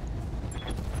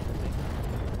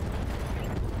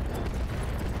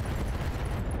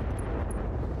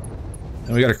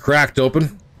 And we got her cracked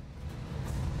open.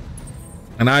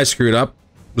 And I screwed up.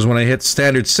 Because when I hit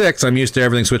standard 6, I'm used to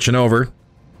everything switching over.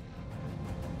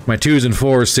 My 2s and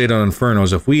 4s stayed on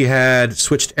Infernos. If we had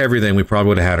switched everything, we probably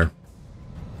would have had her.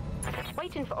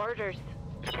 Waiting for orders.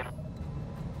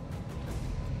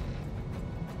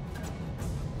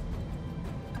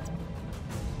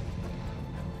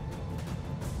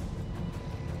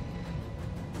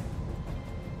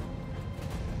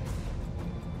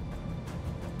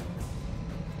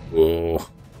 Whoa.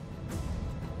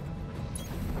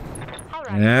 All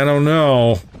right. I don't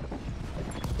know.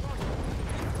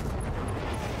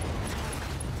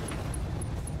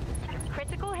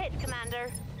 Critical hit,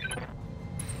 Commander.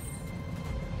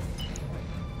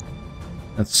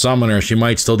 That Summoner, she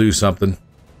might still do something.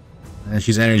 And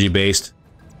she's energy based.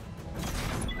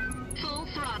 Full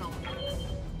throttle.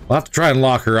 We'll have to try and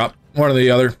lock her up. One or the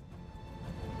other.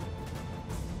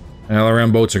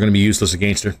 LRM boats are going to be useless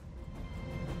against her.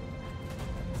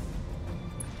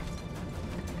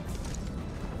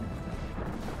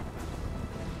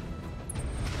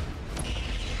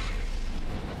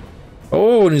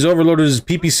 Oh, and he's overloaded his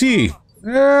PPC.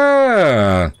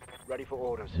 Ah, Ready for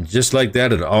orders. just like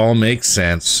that, it all makes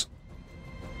sense.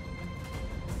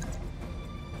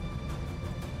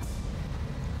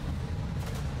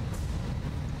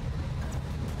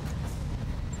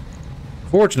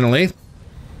 Fortunately,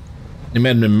 it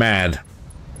made me mad.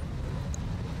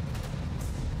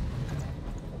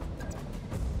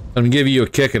 I'm gonna give you a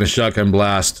kick and a shotgun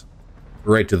blast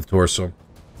right to the torso.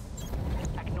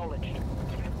 Acknowledged.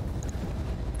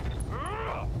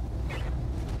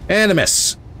 And a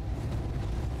miss.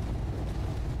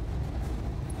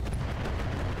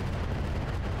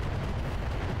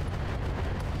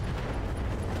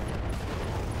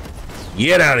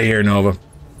 Get out of here, Nova.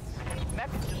 Mech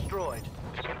destroyed.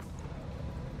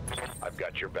 I've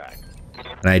got your back.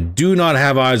 And I do not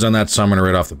have eyes on that Summoner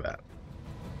right off the bat.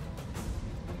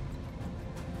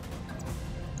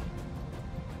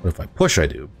 But if I push, I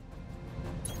do.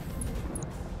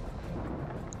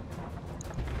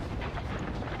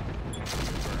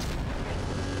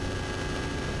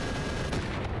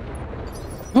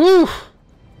 Whew!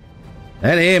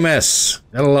 That AMS.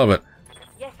 Gotta love it.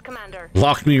 Yes, Commander.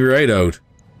 Locked me right out.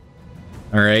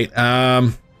 Alright,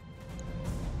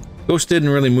 Ghost didn't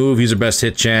really move. He's our best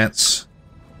hit chance.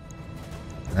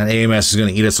 That AMS is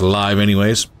going to eat us alive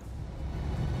anyways.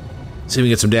 See if we can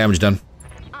get some damage done.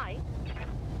 Aye.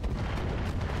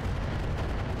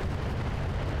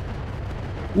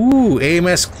 Ooh,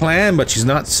 AMS clan, but she's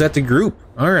not set to group.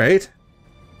 Alright.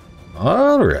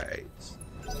 Alright.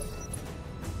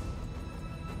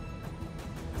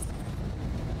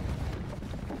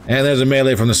 And there's a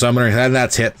melee from the summoner, and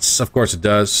that's hits. Of course it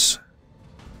does.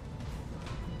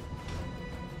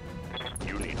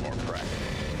 You need more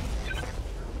practice.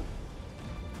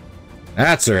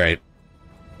 That's alright.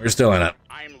 We're still in it.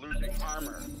 I'm losing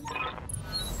armor.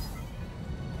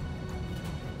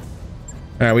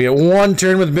 Alright, we get one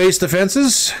turn with base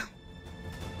defenses.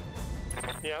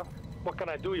 Yeah? What can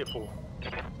I do you for?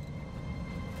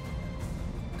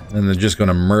 And they're just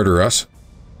gonna murder us.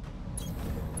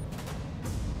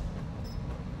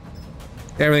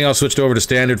 Everything else switched over to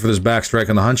standard for this backstrike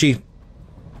on the Hunchy.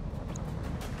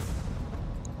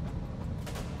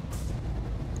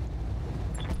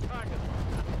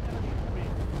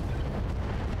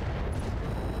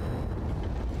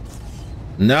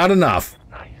 Not enough.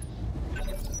 Nice.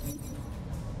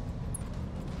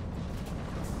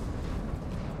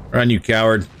 Run, you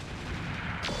coward.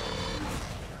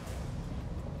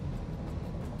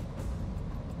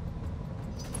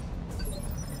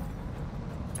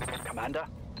 Commander?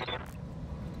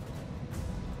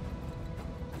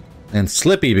 And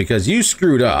Slippy, because you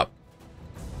screwed up.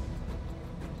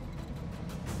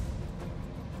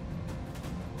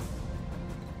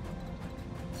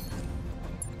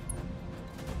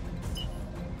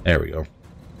 There we go.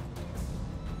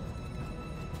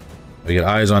 We got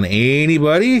eyes on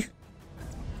anybody?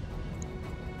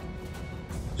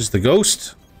 Just the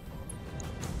ghost?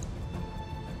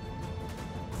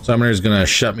 Summoner's gonna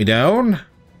shut me down.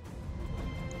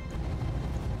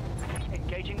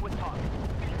 Engaging with target.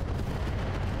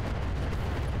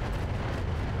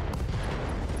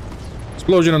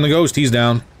 Explosion on the ghost, he's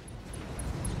down.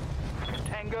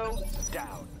 Tango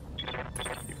down.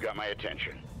 You've got my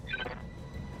attention.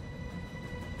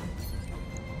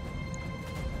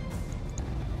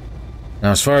 Now,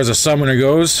 as far as the summoner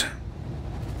goes,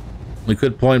 we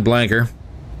could point blanker.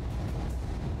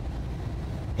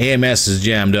 AMS is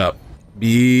jammed up.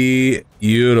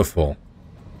 Beautiful.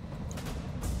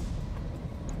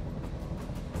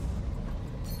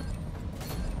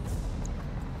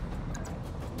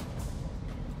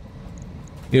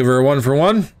 Give her a 1 for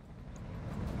 1.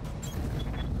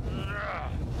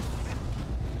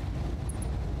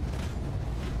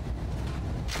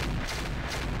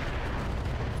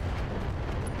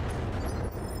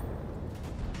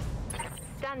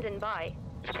 Standing by.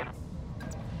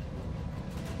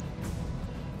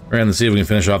 Right, let's see if we can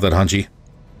finish off that Hunchy.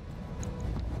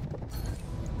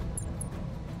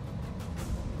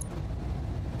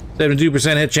 Firing.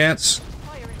 72% hit chance.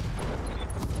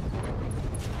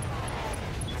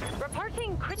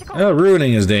 Reporting critical. Well,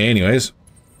 ruining his day anyways.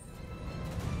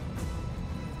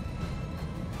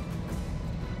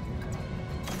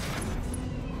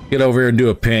 Get over here and do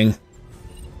a ping.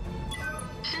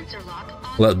 Sensor lock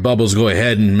on. Let Bubbles go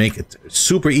ahead and make it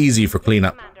super easy for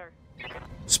cleanup. Commander.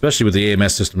 Especially with the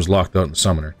AMS systems locked out in the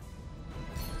summoner.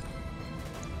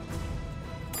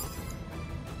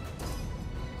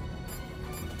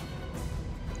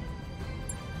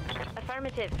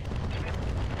 Affirmative.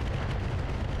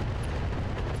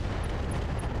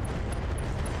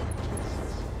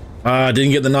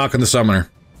 Didn't get the knock on the summoner.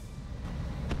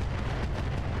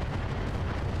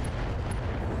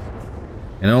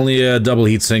 And only a double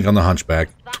heat sink on the hunchback.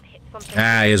 That hit something.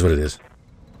 Ah, is what it is.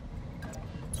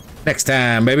 Next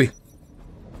time, baby.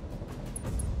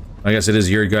 I guess it is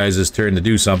your guys' turn to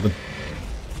do something.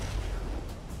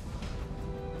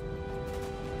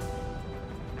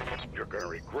 You're gonna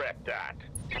regret that.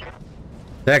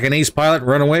 Attack an ace pilot,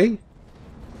 run away.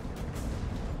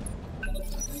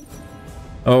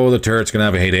 Oh, the turret's gonna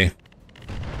have a heyday.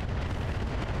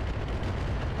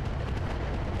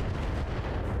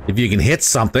 If you can hit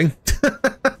something.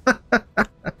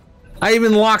 I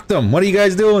even locked them. What are you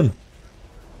guys doing?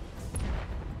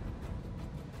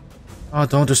 Oh,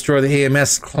 don't destroy the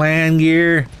AMS clan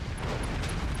gear.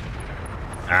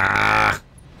 Ah.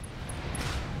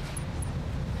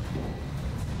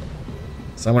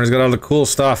 Someone's got all the cool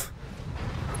stuff.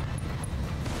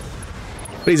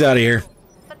 But he's out of here.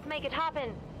 Let's make it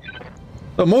happen.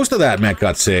 But most of that mech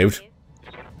got saved. Take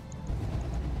the shot.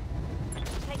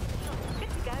 Good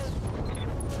to go.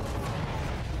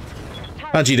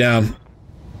 Turret. Punchy down.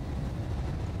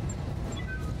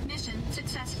 Mission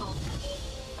successful.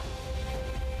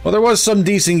 Well, Well, there was some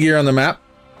decent gear on the map.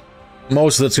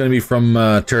 Most of it's going to be from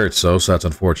turrets, though, so that's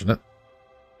unfortunate.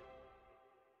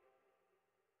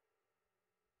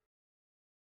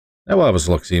 Now we'll have a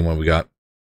look, seeing what we got.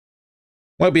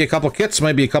 Might be a couple kits,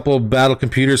 might be a couple of battle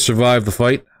computers survive the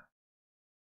fight.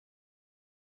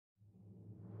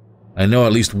 I know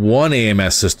at least one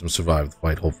AMS system survived the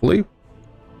fight, hopefully.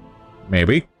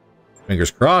 Maybe.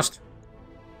 Fingers crossed.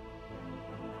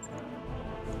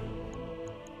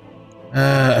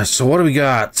 So what do we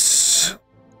got?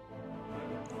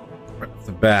 Right off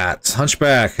the bat.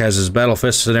 Hunchback has his battle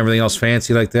fists and everything else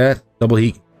fancy like that. Double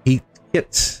heat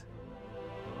kit.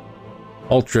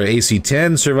 Ultra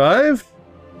AC-10 survived.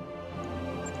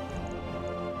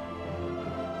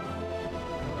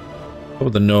 What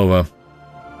about the Nova?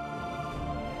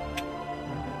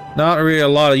 Not really a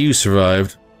lot of you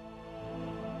survived.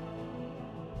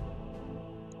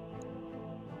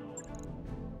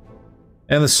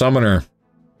 And the Summoner.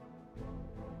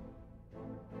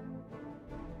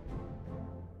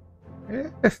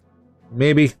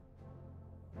 Maybe.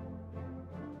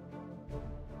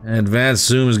 Advanced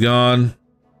Zoom is gone.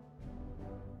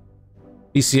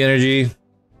 PC Energy.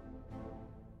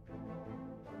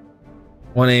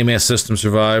 One AMS system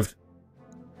survived.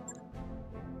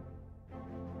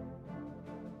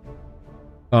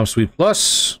 Suite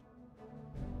Plus.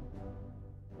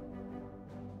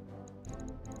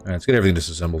 Alright, let's get everything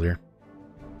disassembled here.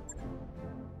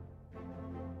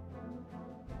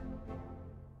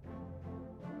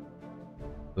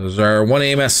 Those are one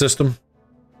AMS system.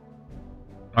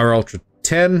 Our Ultra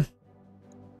 10.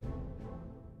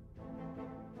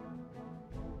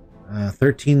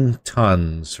 13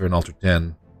 tons for an Ultra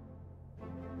 10.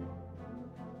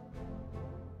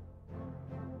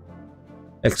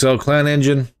 XL Clan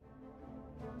engine.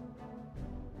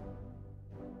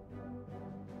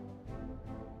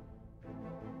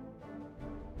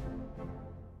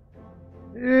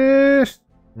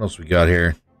 What else we got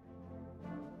here?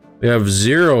 We have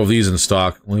 0 of these in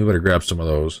stock. We better grab some of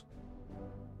those.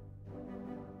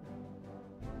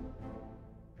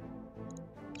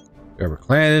 Grab our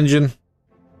clan engine.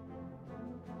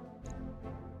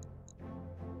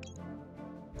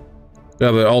 We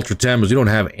have an Ultra 10, but we don't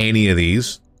have any of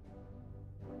these.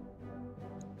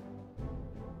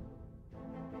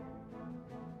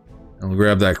 And we'll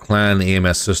grab that clan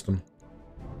AMS system.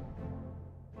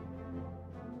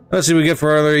 Let's see what we get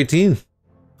for our other 18.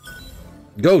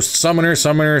 Ghost, Summoner,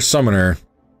 Summoner, Summoner.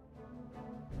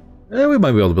 We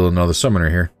might be able to build another Summoner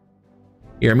here.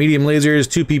 Here, medium lasers,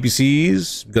 2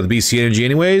 PPCs. We've got the BC Energy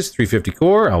anyways, 350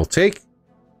 core, I will take.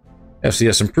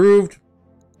 FCS improved.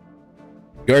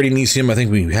 Guardian Elysium, I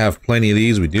think we have plenty of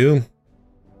these, we do.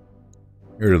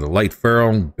 Here to the Light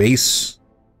Ferro base.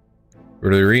 Here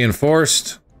to the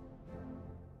Reinforced.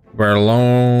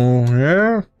 Barlow,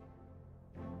 yeah.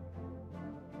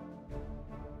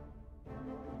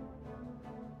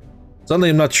 Suddenly,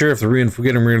 I'm not sure if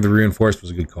getting rid of the Reinforced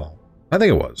was a good call. I think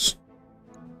it was.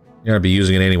 You're gonna be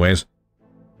using it anyways.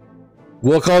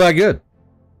 We'll call that good.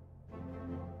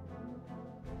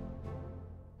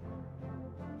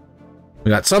 We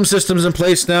got some systems in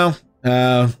place now.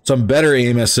 Some better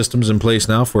AMS systems in place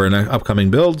now for an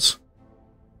upcoming builds.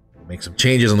 Make some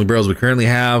changes on the builds we currently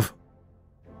have.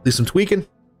 Do some tweaking.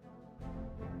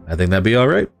 I think that'd be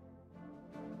alright.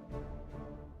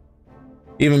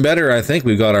 Even better, I think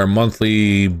we've got our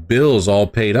monthly bills all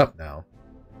paid up now.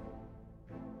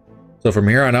 So from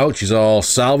here on out, she's all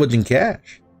salvage and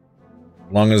cash.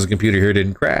 As long as the computer here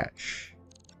didn't crash.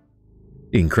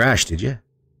 You didn't crash, did you?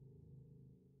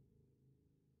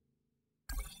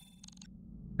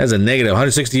 That's a negative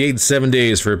 168 in 7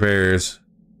 days for repairs.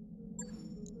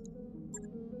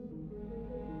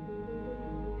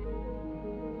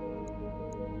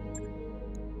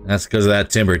 That's because of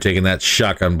that timber taking that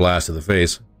shotgun blast to the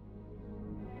face.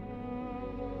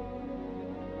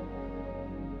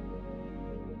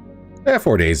 Yeah,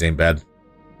 4 days ain't bad.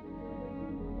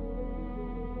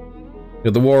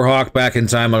 Get the Warhawk back in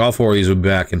time. Like all 4 of these will be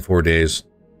back in 4 days.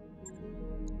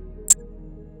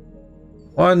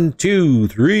 1, 2,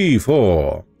 3,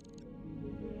 4.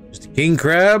 Just a king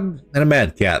crab and a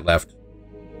mad cat left.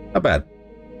 Not bad.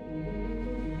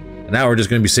 And now we're just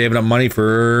going to be saving up money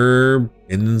for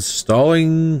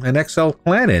installing an XL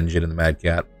clan engine in the mad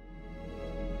cat.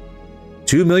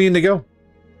 2 million to go.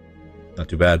 Not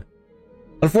too bad.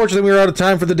 Unfortunately, we are out of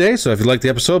time for the day, so if you liked the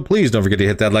episode, please don't forget to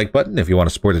hit that like button. If you want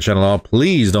to support the channel at all,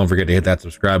 please don't forget to hit that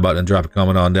subscribe button and drop a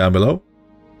comment on down below.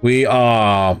 We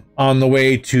are on the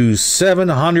way to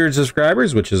 700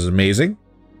 subscribers, which is amazing.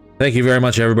 Thank you very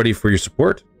much, everybody, for your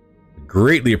support.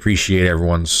 Greatly appreciate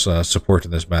everyone's support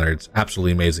in this matter. It's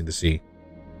absolutely amazing to see.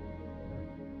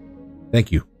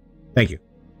 Thank you. Thank you.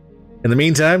 In the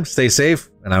meantime, stay safe,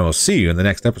 and I will see you in the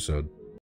next episode.